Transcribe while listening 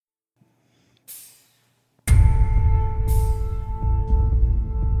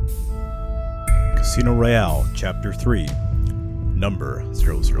Casino Royale, Chapter 3, Number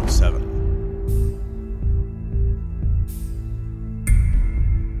 007.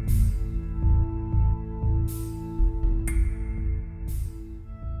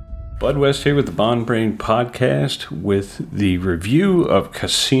 Bud West here with the Bond Brain Podcast with the review of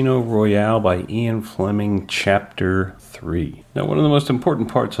Casino Royale by Ian Fleming, Chapter 3. Now, one of the most important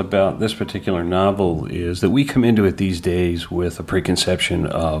parts about this particular novel is that we come into it these days with a preconception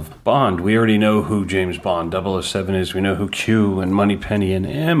of Bond. We already know who James Bond 007 is. We know who Q and Moneypenny and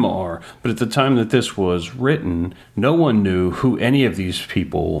M are. But at the time that this was written, no one knew who any of these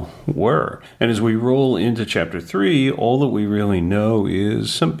people were. And as we roll into Chapter 3, all that we really know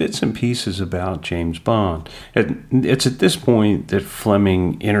is some bits and pieces about James Bond. And it's at this point that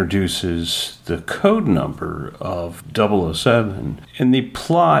Fleming introduces the code number of 007. And the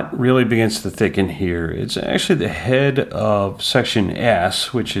plot really begins to thicken here. It's actually the head of Section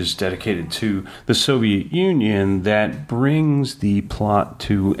S, which is dedicated to the Soviet Union, that brings the plot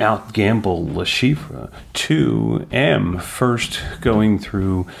to outgamble Le Chiffre to M, first going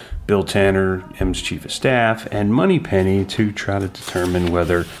through Bill Tanner, M's chief of staff, and Moneypenny to try to determine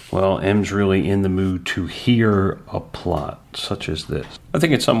whether, M's really in the mood to hear a plot such as this. I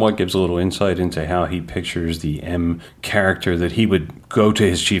think it somewhat gives a little insight into how he pictures the M character, that he would go to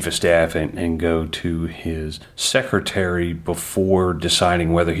his chief of staff and go to his secretary before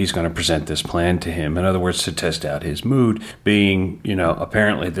deciding whether he's going to present this plan to him. In other words, to test out his mood, being,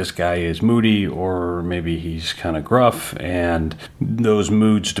 apparently this guy is moody, or maybe he's kind of gruff, and those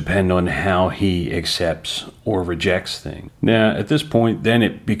moods depend on how he accepts or rejects things. Now, at this point, then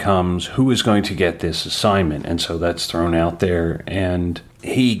it becomes who is going to get this assignment, and so that's thrown out there, and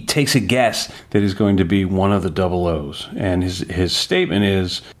he takes a guess that is going to be one of the double O's. And his statement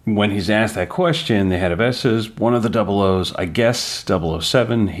is, when he's asked that question, the head of S says, one of the double O's, I guess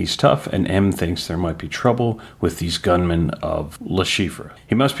 007, he's tough, and M thinks there might be trouble with these gunmen of Le Chiffre.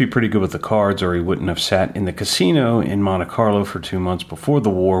 He must be pretty good with the cards, or he wouldn't have sat in the casino in Monte Carlo for 2 months before the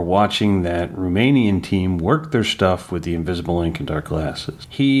war, watching that Romanian team work their stuff with the invisible ink and dark glasses.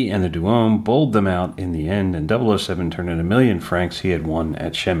 He and the Duomo bowled them out in the end, and 007 turned in $1 million francs he had won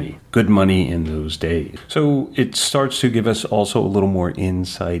at Chemi. Good money in those days. So it starts to give us also a little more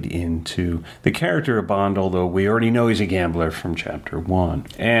insight into the character of Bond, although we already know he's a gambler from Chapter 1.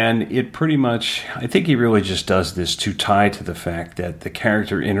 And it pretty much, I think he really just does this to tie to the fact that the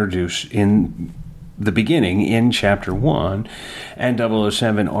character introduced in the beginning in Chapter 1 and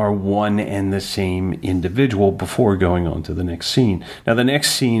 007 are one and the same individual before going on to the next scene. Now, the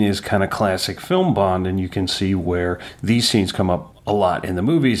next scene is kind of classic film Bond, and you can see where these scenes come up a lot in the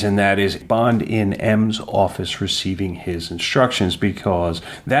movies, and that is Bond in M's office receiving his instructions, because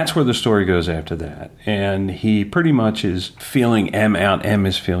that's where the story goes after that. And he pretty much is feeling M out. M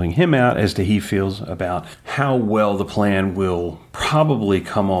is feeling him out as to he feels about how well the plan will probably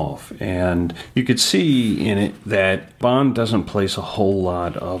come off. And you could see in it that Bond doesn't place a whole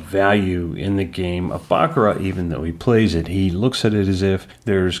lot of value in the game of Baccarat, even though he plays it. He looks at it as if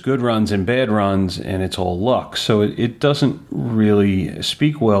there's good runs and bad runs, and it's all luck. So it doesn't really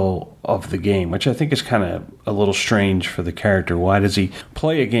speak well of the game, which I think is kind of a little strange for the character. Why does he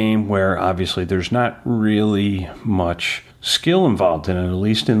play a game where obviously there's not really much skill involved in it, at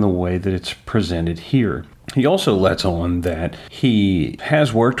least in the way that it's presented here? He also lets on that he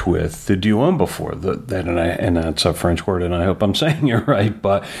has worked with the Duomo before, and that's a French word, and I hope I'm saying it right,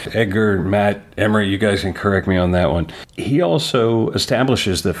 but Edgar, Matt, Emery, you guys can correct me on that one. He also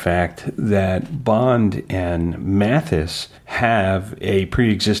establishes the fact that Bond and Mathis have a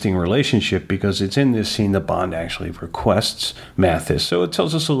pre-existing relationship, because it's in this scene that Bond actually requests Mathis. So it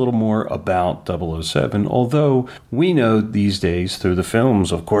tells us a little more about 007, although we know these days through the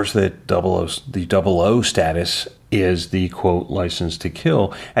films, of course, that the 00 status is the, quote, license to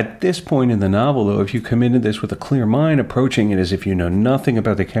kill. At this point in the novel, though, if you come into this with a clear mind, approaching it as if you know nothing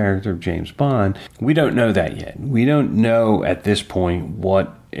about the character of James Bond, we don't know that yet. We don't know at this point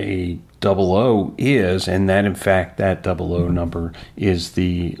what a 00 is, and that in fact that 00 number is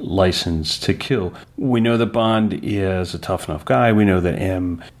the license to kill. We know that Bond is a tough enough guy. We know that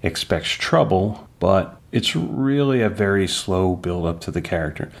M expects trouble, but it's really a very slow build up to the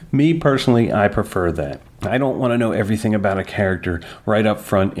character. Me personally, I prefer that. I don't want to know everything about a character right up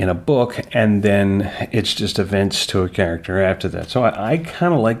front in a book, and then it's just events to a character after that. So I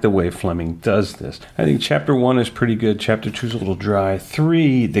kind of like the way Fleming does this. I think chapter 1 is pretty good. Chapter 2 is a little dry.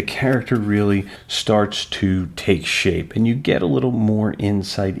 3, the character really starts to take shape, and you get a little more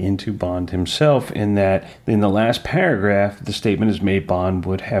insight into Bond himself, in that in the last paragraph, the statement is made Bond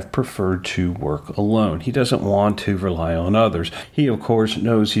would have preferred to work alone. He doesn't want to rely on others. He, of course,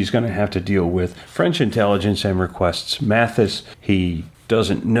 knows he's going to have to deal with French intelligence and requests Mathis. He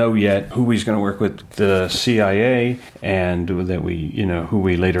doesn't know yet who he's going to work with, the CIA, and that who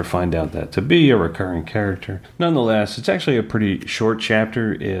we later find out that to be a recurring character. Nonetheless, it's actually a pretty short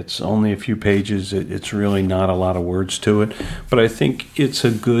chapter. It's only a few pages. It's really not a lot of words to it, but I think it's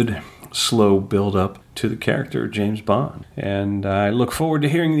a good slow build up to the character of James Bond. And I look forward to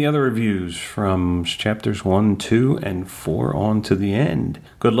hearing the other reviews from chapters 1, 2, and 4 on to the end.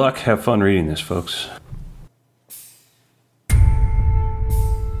 Good luck. Have fun reading this, folks.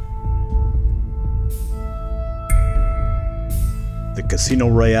 The Casino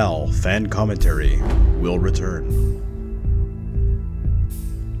Royale fan commentary will return.